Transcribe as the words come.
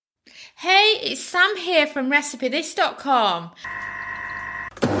Hey, it's Sam here from RecipeThis.com.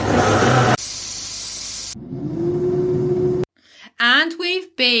 And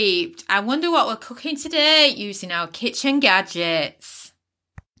we've beeped. I wonder what we're cooking today using our kitchen gadgets.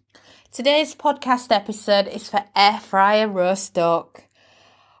 Today's podcast episode is for air fryer roast duck.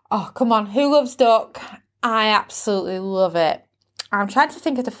 Oh, come on, who loves duck? I absolutely love it. I'm trying to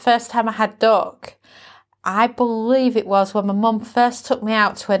think of the first time I had duck. I believe it was when my mum first took me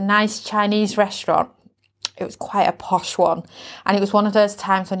out to a nice Chinese restaurant. It was quite a posh one. And it was one of those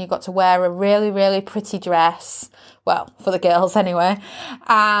times when you got to wear a really, really pretty dress. Well, for the girls anyway.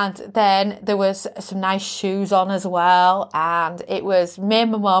 And then there was some nice shoes on as well. And it was me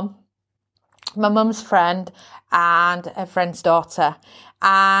and my mum's friend, and her friend's daughter.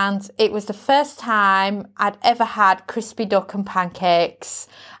 And it was the first time I'd ever had crispy duck and pancakes.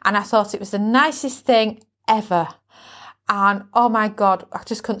 And I thought it was the nicest thing ever. And oh my God, I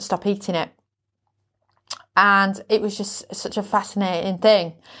just couldn't stop eating it. And it was just such a fascinating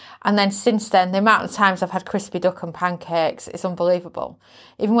thing. And then since then, the amount of times I've had crispy duck and pancakes is unbelievable.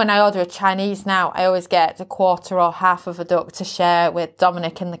 Even when I order a Chinese now, I always get a quarter or half of a duck to share with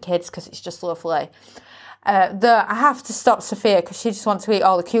Dominic and the kids because it's just lovely. Though I have to stop Sophia because she just wants to eat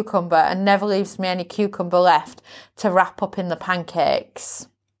all the cucumber and never leaves me any cucumber left to wrap up in the pancakes.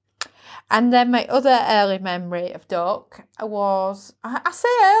 And then my other early memory of duck was, I say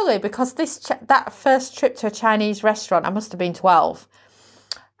early because that first trip to a Chinese restaurant, I must have been 12.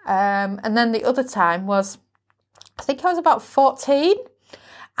 And then the other time was, I think I was about 14.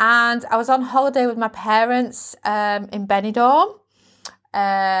 And I was on holiday with my parents in Benidorm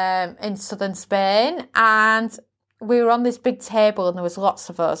in southern Spain. And we were on this big table and there was lots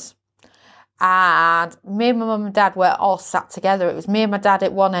of us. And me and my mum and dad were all sat together. It was me and my dad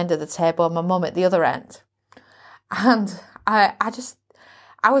at one end of the table and my mum at the other end. And I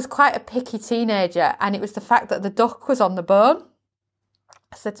was quite a picky teenager, and it was the fact that the duck was on the bone.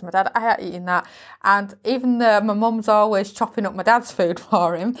 I said to my dad, I ain't eating that. And even though my mum's always chopping up my dad's food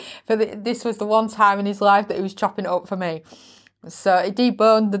for him, this was the one time in his life that he was chopping it up for me. So he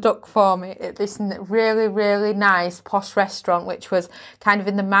deboned the duck for me at this really, really nice posh restaurant, which was kind of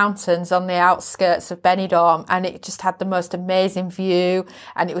in the mountains on the outskirts of Benidorm. And it just had the most amazing view.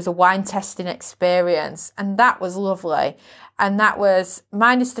 And it was a wine testing experience. And that was lovely. And that was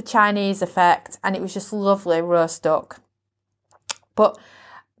minus the Chinese effect. And it was just lovely roast duck. But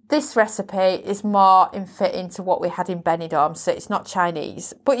this recipe is more in fitting to what we had in Benidorm. So it's not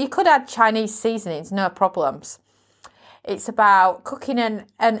Chinese. But you could add Chinese seasonings, no problems. It's about cooking an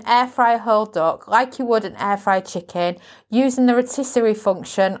air fry whole duck like you would an air fry chicken, using the rotisserie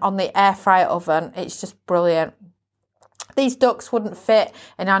function on the air fry oven. It's just brilliant. These ducks wouldn't fit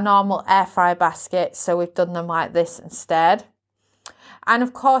in our normal air fry basket, so we've done them like this instead. And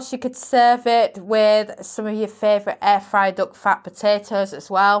of course, you could serve it with some of your favourite air fry duck fat potatoes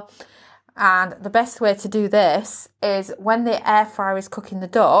as well. And the best way to do this is when the air fryer is cooking the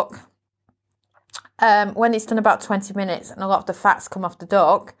duck. When it's done about 20 minutes and a lot of the fats come off the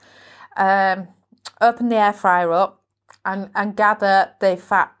duck, open the air fryer up and gather the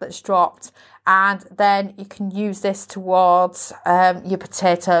fat that's dropped, and then you can use this towards your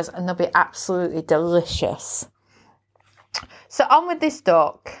potatoes and they'll be absolutely delicious. So on with this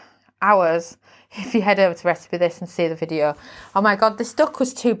duck, ours, if you head over to Recipe This and see the video. Oh my God, this duck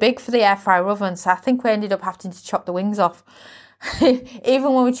was too big for the air fryer oven, so I think we ended up having to chop the wings off.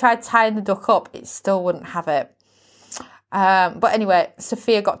 Even when we tried tying the duck up, it still wouldn't have it. But anyway,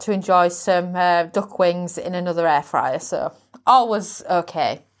 Sophia got to enjoy some duck wings in another air fryer, so all was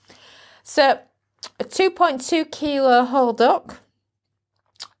okay. So a 2.2 kilo whole duck,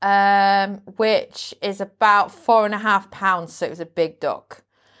 which is about 4.5 pounds, so it was a big duck.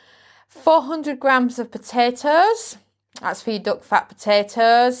 400 grams of potatoes, that's for your duck fat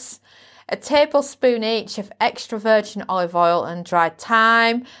potatoes. A tablespoon each of extra virgin olive oil and dried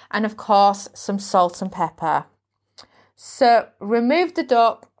thyme, and of course some salt and pepper. So remove the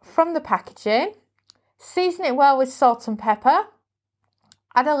duck from the packaging, season it well with salt and pepper,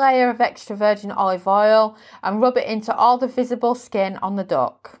 add a layer of extra virgin olive oil and rub it into all the visible skin on the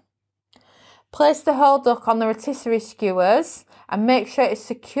duck. Place the whole duck on the rotisserie skewers and make sure it's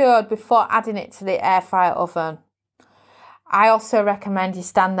secured before adding it to the air fryer oven. I also recommend you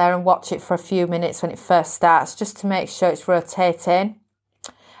stand there and watch it for a few minutes when it first starts, just to make sure it's rotating.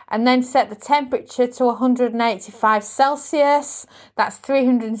 And then set the temperature to 185 Celsius, that's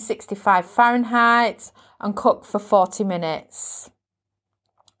 365 Fahrenheit, and cook for 40 minutes.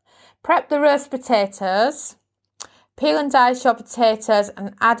 Prep the roast potatoes. Peel and dice your potatoes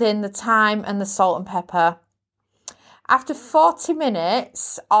and add in the thyme and the salt and pepper. After 40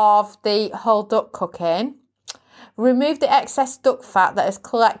 minutes of the whole duck cooking, remove the excess duck fat that is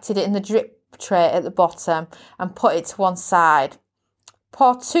collected in the drip tray at the bottom and put it to one side.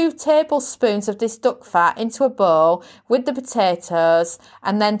 Pour 2 tablespoons of this duck fat into a bowl with the potatoes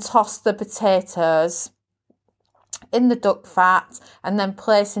and then toss the potatoes in the duck fat and then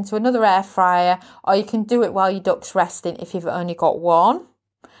place into another air fryer, or you can do it while your duck's resting if you've only got one.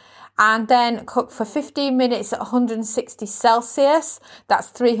 And then cook for 15 minutes at 160 Celsius, that's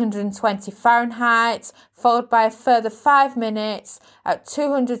 320 Fahrenheit, followed by a further 5 minutes at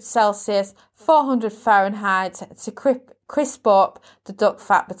 200 Celsius, 400 Fahrenheit to crisp up the duck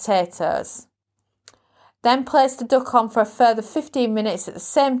fat potatoes. Then place the duck on for a further 15 minutes at the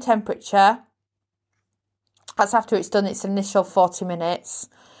same temperature. That's after it's done its initial 40 minutes.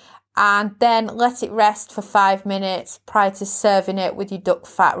 And then let it rest for 5 minutes prior to serving it with your duck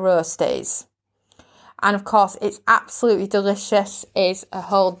fat roasties. And of course, it's absolutely delicious. It's a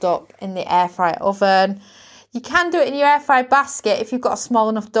whole duck in the air fryer oven. You can do it in your air fry basket if you've got a small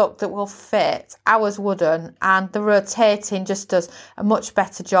enough duck that will fit. Ours wouldn't, and the rotating just does a much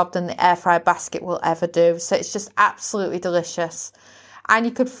better job than the air fry basket will ever do. So it's just absolutely delicious. And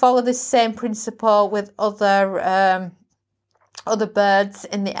you could follow this same principle with other birds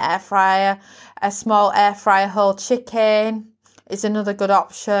in the air fryer. A small air fryer whole chicken is another good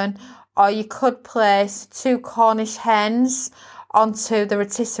option. Or you could place 2 Cornish hens onto the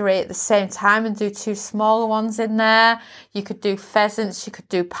rotisserie at the same time and do 2 smaller ones in there. You could do pheasants, you could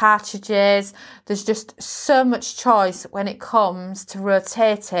do partridges. There's just so much choice when it comes to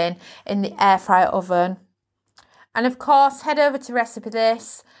rotating in the air fryer oven. And of course, head over to Recipe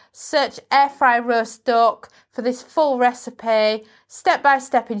This, search air fry roast duck for this full recipe,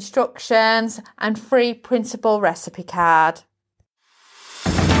 step-by-step instructions and free printable recipe card.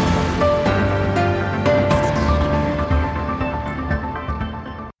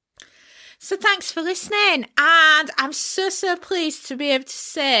 So thanks for listening, and I'm so pleased to be able to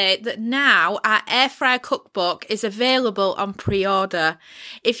say that now our air fryer cookbook is available on pre-order.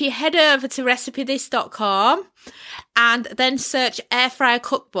 If you head over to recipethis.com and then search air fryer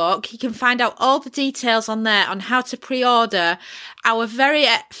cookbook, you can find out all the details on there on how to pre-order our very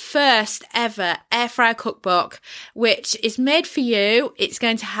first ever air fryer cookbook, which is made for you. It's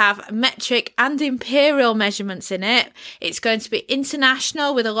going to have metric and imperial measurements in it. It's going to be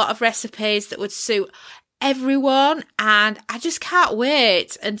international with a lot of recipes that would suit everyone, and I just can't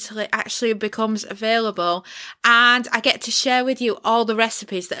wait until it actually becomes available and I get to share with you all the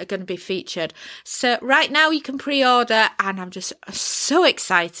recipes that are going to be featured. So right now you can pre-order, and I'm just so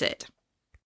excited.